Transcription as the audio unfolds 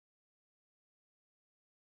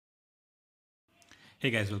Hey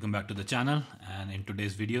guys, welcome back to the channel, and in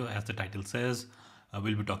today's video, as the title says,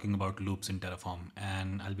 we'll be talking about loops in Terraform,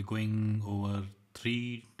 and I'll be going over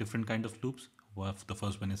three different kind of loops. The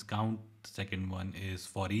first one is count, the second one is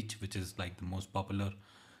for each, which is like the most popular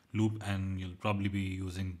loop, and you'll probably be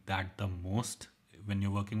using that the most when you're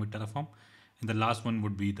working with Terraform. And the last one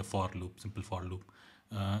would be the for loop, simple for loop.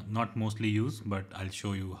 Not mostly used, but I'll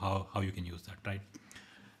show you how you can use that, right?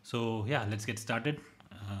 So yeah, let's get started.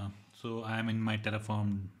 So I am in my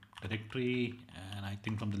Terraform directory, and I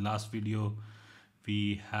think from the last video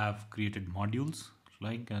we have created modules.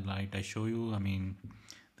 Like I show you, I mean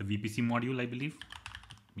the VPC module, I believe.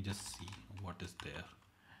 Let me just see what is there.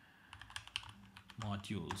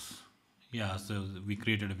 Modules. Yeah, so we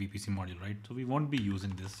created a VPC module, right? So we won't be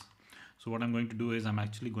using this. So what I'm going to do is I'm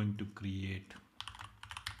actually going to create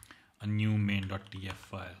a new main.tf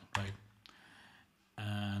file, right?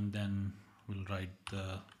 And then we'll write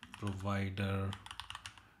the provider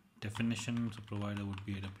definition. So provider would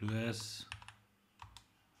be AWS,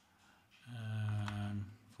 and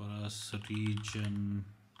for us region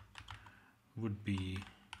would be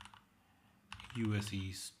US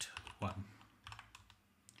East 1,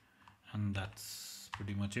 and that's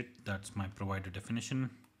pretty much it. That's my provider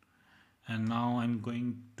definition. And now I'm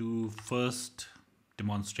going to first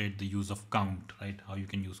demonstrate the use of count, right? How you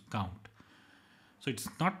can use count. So it's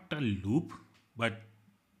not a loop, but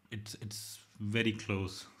it's very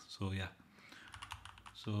close. So yeah.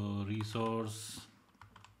 So resource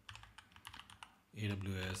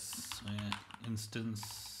AWS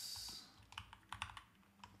instance,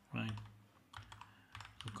 right?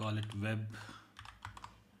 We call it web,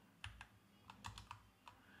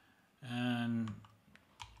 and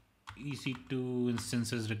EC2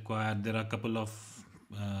 instances required. There are a couple of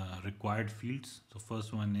required fields. So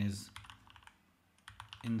first one is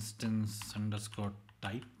instance underscore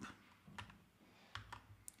type.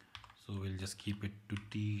 So we'll just keep it to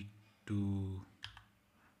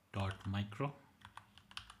t2.micro,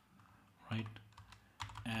 right?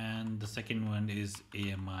 And the second one is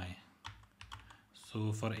AMI.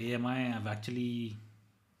 So for AMI, I've actually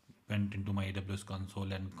went into my AWS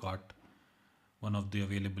console and got one of the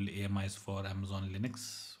available AMIs for Amazon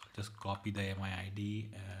Linux. I'll just copy the AMI ID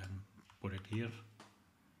and put it here.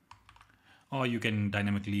 Or you can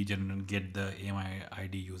dynamically get the AMI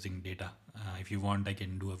ID using data. If you want, I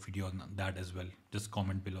can do a video on that as well. Just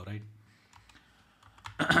comment below, right?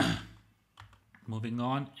 Moving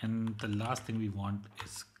on, and the last thing we want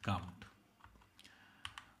is count.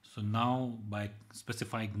 So now by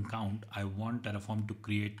specifying count, I want Terraform to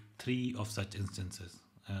create 3 of such instances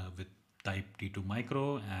with type T2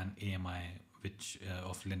 micro and AMI, which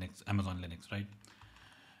of Linux, Amazon Linux, right?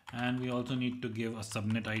 And we also need to give a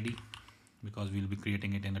subnet ID, because we'll be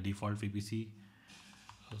creating it in a default VPC.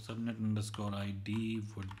 So subnet underscore ID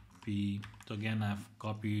would be, so again, I've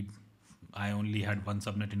copied, I only had one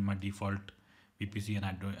subnet in my default VPC, and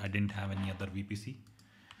I didn't have any other VPC.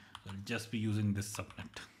 So I'll just be using this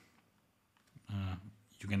subnet.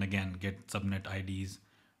 You can again get subnet IDs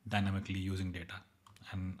dynamically using data.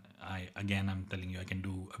 And I'm telling you, I can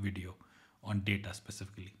do a video on data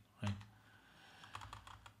specifically, right?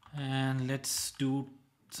 And let's do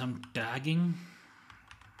some tagging.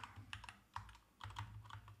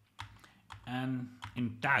 And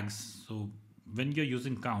in tags, so when you're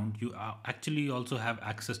using count, you actually also have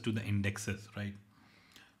access to the indexes, right?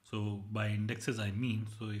 So by indexes, I mean,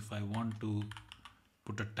 so if I want to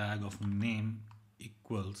put a tag of name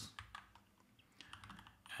equals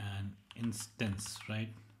an instance,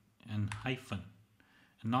 right? And hyphen.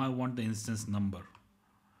 And now I want the instance number.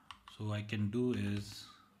 So I can do is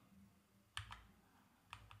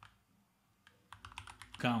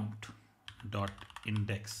count dot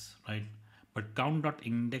index, right? But count dot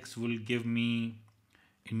index will give me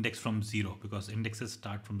index from 0, because indexes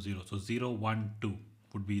start from 0. So 0, 1, 2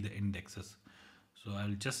 would be the indexes. So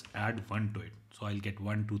I'll just add 1 to it. So I'll get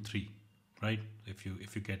 1, 2, 3, right? If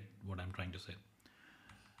you get what I'm trying to say.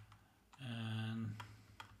 And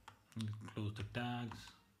close the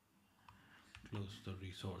tags, close the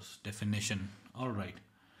resource definition. All right.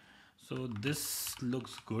 So this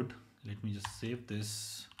looks good. Let me just save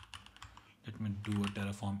this. Let me do a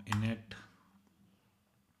Terraform init.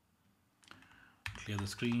 Clear the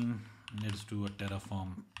screen. Let's do a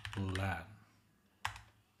Terraform plan.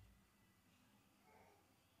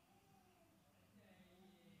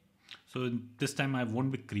 So this time I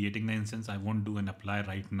won't be creating the instance. I won't do an apply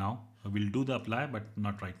right now. We'll do the apply, but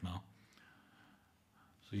not right now.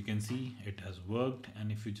 So you can see it has worked.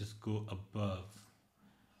 And if you just go above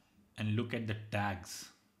and look at the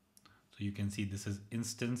tags, so you can see this is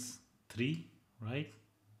instance 3, right?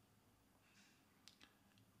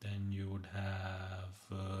 Then you would have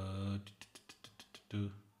the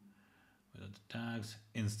tags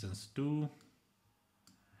instance 2,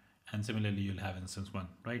 and similarly you'll have instance 1,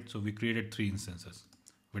 right? So we created 3 instances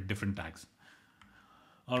with different tags.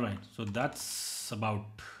 All right, so that's about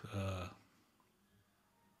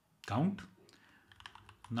count.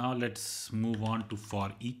 Now let's move on to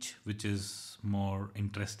for each, which is more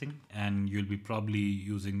interesting, and you'll be probably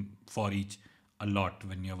using for each a lot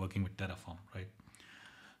when you're working with Terraform, right?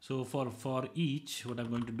 So for each, what I'm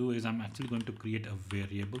going to do is I'm actually going to create a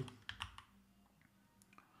variable,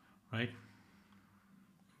 right?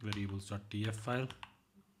 Variables.tf file.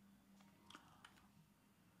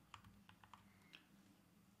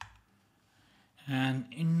 And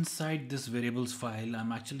inside this variables file,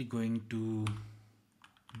 I'm actually going to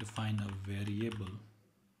define a variable,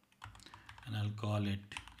 and I'll call it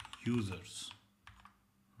users,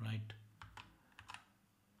 right?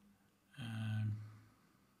 And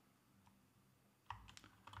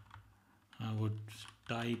I would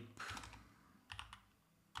type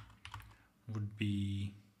would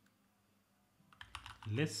be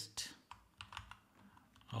list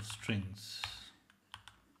of strings,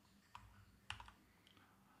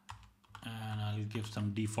 and I'll give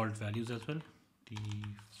some default values as well.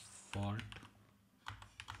 Default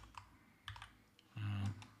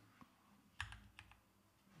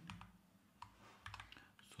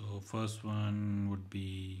so first one would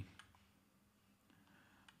be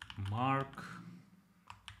Mark,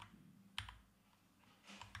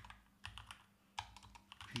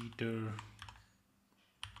 Peter,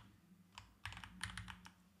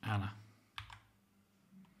 Anna,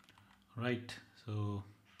 right? So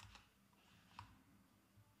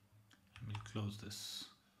we'll close this.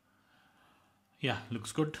 Yeah,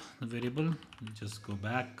 looks good. The variable, we'll just go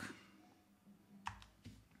back,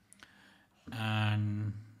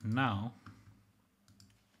 and now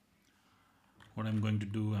what I'm going to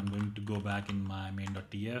do, I'm going to go back in my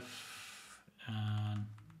main.tf and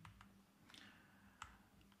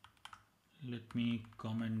let me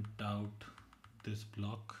comment out this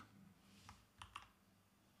block.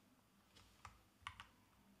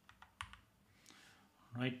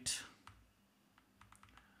 Right.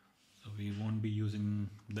 So we won't be using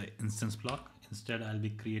the instance block. Instead, I'll be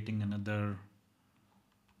creating another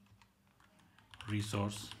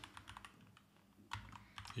resource,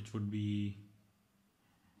 which would be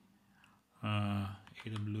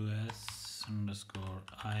AWS underscore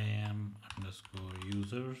IAM underscore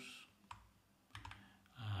users.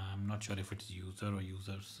 I'm not sure if it's user or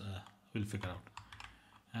users. We'll figure out,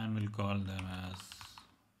 and we'll call them as,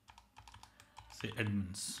 say,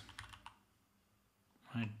 admins,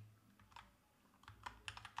 right?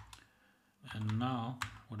 And now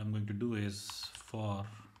what I'm going to do is for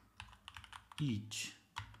each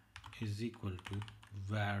is equal to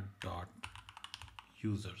var dot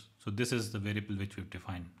users. So this is the variable which we've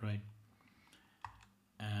defined, right?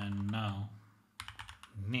 And now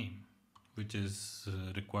name, which is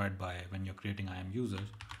required by when you're creating IAM users,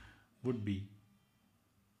 would be,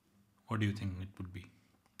 what do you think it would be?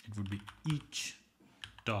 It would be each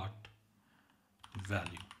dot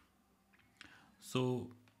value.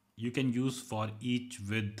 So you can use for each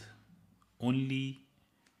with only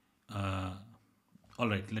all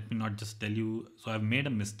right, let me not just tell you. So I've made a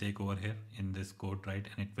mistake over here in this code, right?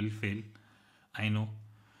 And it will fail, I know,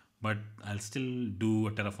 but I'll still do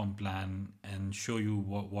a Terraform plan and show you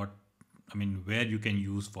what I mean, where you can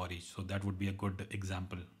use for each. So that would be a good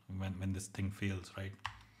example when this thing fails, right?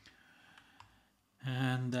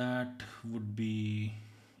 And that would be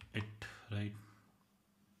it, right?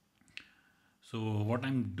 So what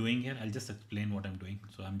I'm doing here, I'll just explain what I'm doing.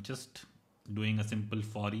 So I'm just doing a simple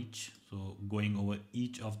for each. So going over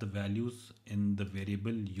each of the values in the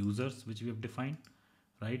variable users, which we have defined,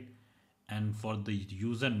 right? And for the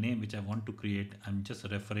username, which I want to create, I'm just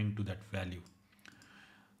referring to that value,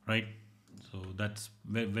 right? So that's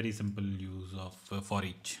very, very simple use of for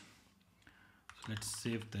each. So let's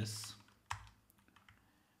save this.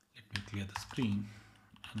 Let me clear the screen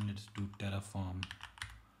and let's do Terraform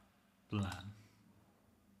plan.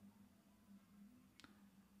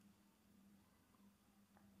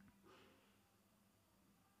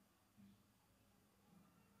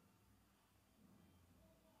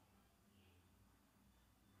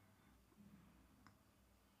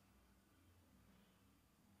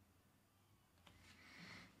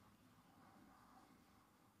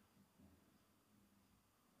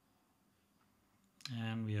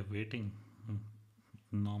 And we are waiting.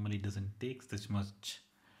 Normally doesn't take this much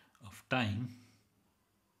of time.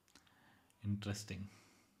 Interesting.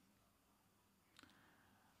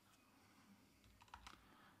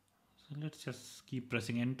 So let's just keep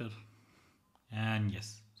pressing enter, and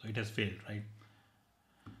yes, so it has failed, right?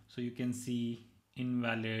 So you can see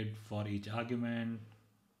invalid for each argument,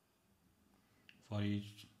 for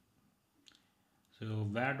each. So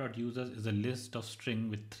var.users is a list of string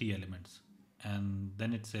with 3 elements, and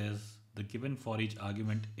then it says the given for each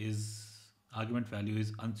argument value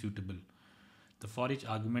is unsuitable. The for each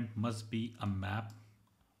argument must be a map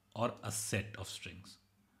or a set of strings.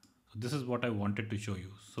 So this is what I wanted to show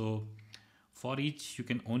you. So for each you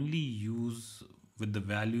can only use with the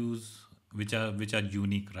values which are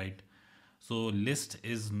unique, right? So list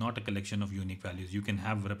is not a collection of unique values. You can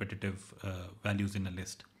have repetitive values in a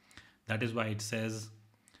list. That is why it says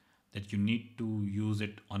that you need to use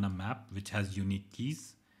it on a map which has unique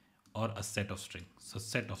keys or a set of string. So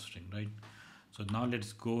set of string, right? So now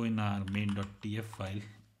let's go in our main.tf file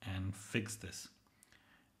and fix this.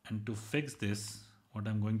 And to fix this, what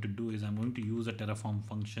I'm going to do is I'm going to use a Terraform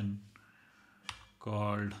function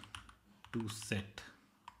called toSet.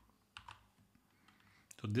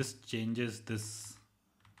 So this changes this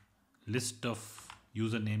list of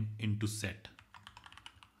username into set,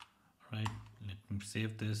 right? Let me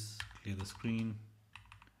save this, clear the screen,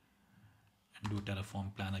 and do a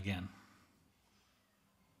Terraform plan again.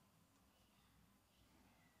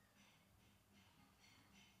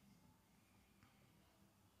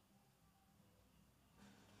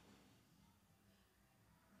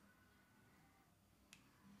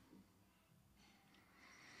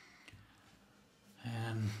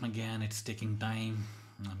 And again, it's taking time.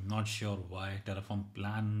 I'm not sure why. Terraform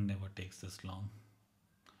plan never takes this long.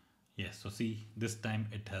 Yes, so see, this time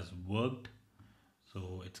it has worked.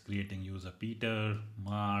 So it's creating user Peter,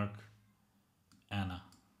 Mark, Anna,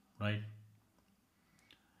 right?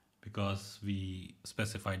 Because we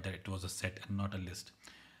specified that it was a set and not a list.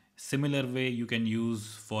 Similar way you can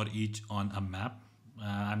use for each on a map.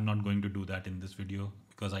 I'm not going to do that in this video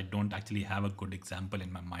because I don't actually have a good example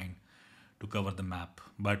in my mind to cover the map.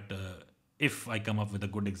 But if I come up with a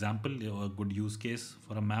good example or a good use case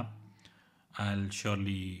for a map, I'll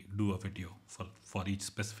surely do a video for each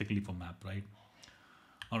specifically for map, right?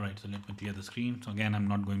 All right, so let me clear the screen. So again, I'm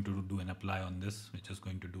not going to do an apply on this. We're just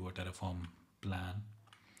going to do a Terraform plan.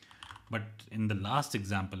 But in the last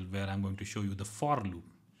example where I'm going to show you the for loop,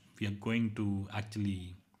 we are going to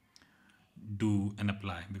actually do an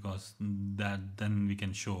apply, because that then we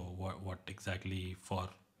can show what exactly for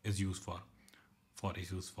is used for. For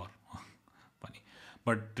is used for. Funny.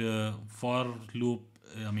 But for loop,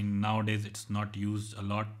 I mean, nowadays it's not used a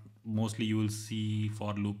lot. Mostly you will see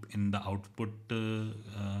for loop in the output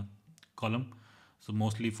column. So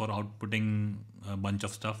mostly for outputting a bunch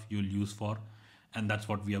of stuff you'll use for, and that's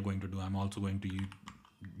what we are going to do. I'm also going to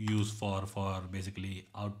use for basically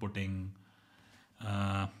outputting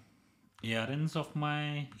ARNs of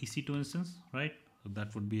my EC2 instance, right? So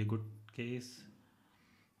that would be a good case.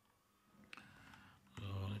 So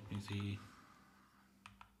let me see.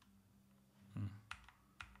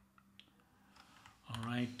 All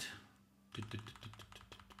right.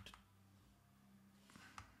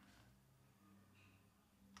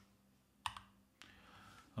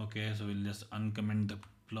 Okay, so we'll just uncomment the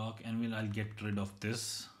block and I'll get rid of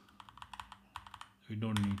this. We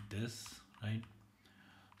don't need this, right?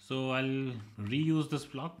 So I'll reuse this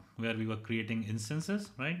block where we were creating instances,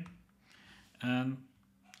 right? And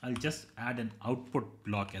I'll just add an output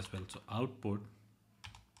block as well. So output,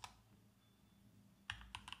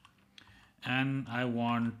 and I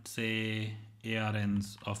want, say,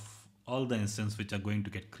 ARNs of all the instances which are going to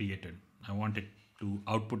get created. I want it to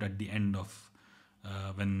output at the end of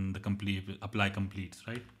when the apply completes,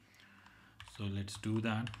 right? So let's do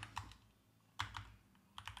that.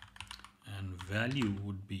 And value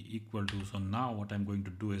would be equal to, so now what I'm going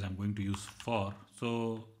to do is I'm going to use for.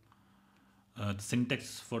 So the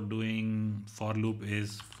syntax for doing for loop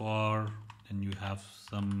is for, and you have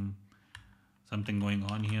something going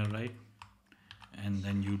on here, right? And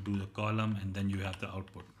then you do the column and then you have the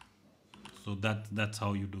output. So that's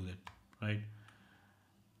how you do it, right?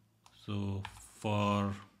 So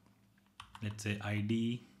for, let's say,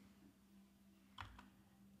 ID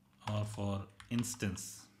or for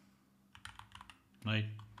instance, right?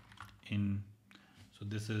 So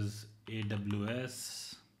this is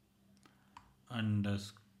AWS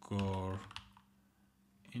underscore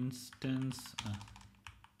instance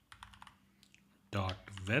dot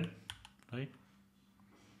web, right?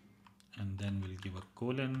 And then we'll give a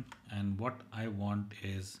colon, and what I want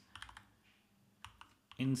is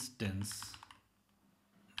instance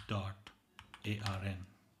dot ARN.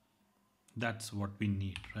 That's what we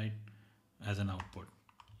need, right, as an output.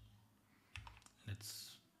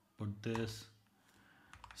 Let's put this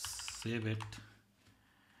save it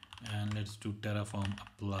and let's do Terraform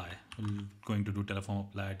apply. We're going to do Terraform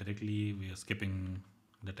apply directly. We are skipping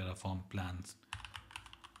the Terraform plans.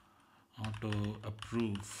 Auto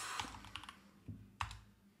approve.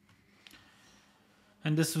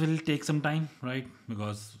 And this will take some time, right?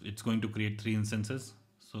 Because it's going to create 3 instances.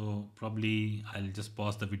 So probably I'll just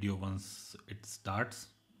pause the video once it starts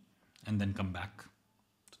and then come back.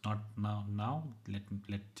 It's not now.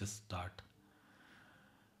 Let's just start.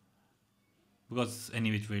 Because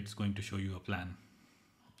any which way it's going to show you a plan,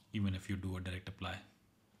 even if you do a direct apply.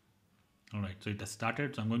 All right, so it has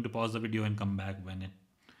started. So I'm going to pause the video and come back when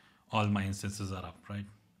all my instances are up, right?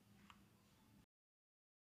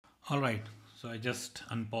 All right, so I just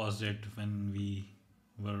unpaused it when we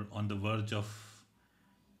were on the verge of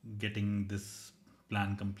getting this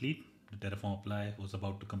plan complete. The Terraform apply was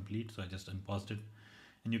about to complete, so I just unpaused it.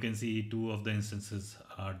 And you can see 2 of the instances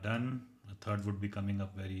are done. A third would be coming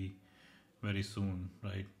up very, very soon,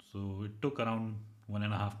 right? So it took around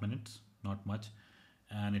 1.5 minutes, not much,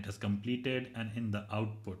 and it has completed. And in the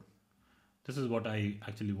output, this is what I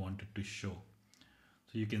actually wanted to show.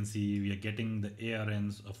 So you can see we are getting the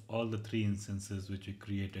ARNs of all the 3 instances which we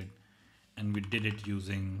created, and we did it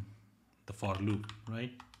using the for loop,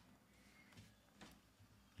 right?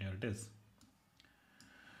 Here it is.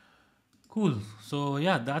 Cool. So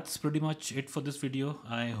yeah, that's pretty much it for this video.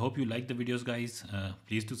 I hope you like the videos, guys.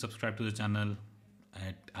 Please do subscribe to the channel.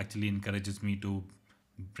 It actually encourages me to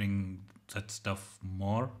bring such stuff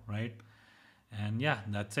more, right? And yeah,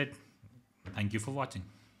 that's it. Thank you for watching.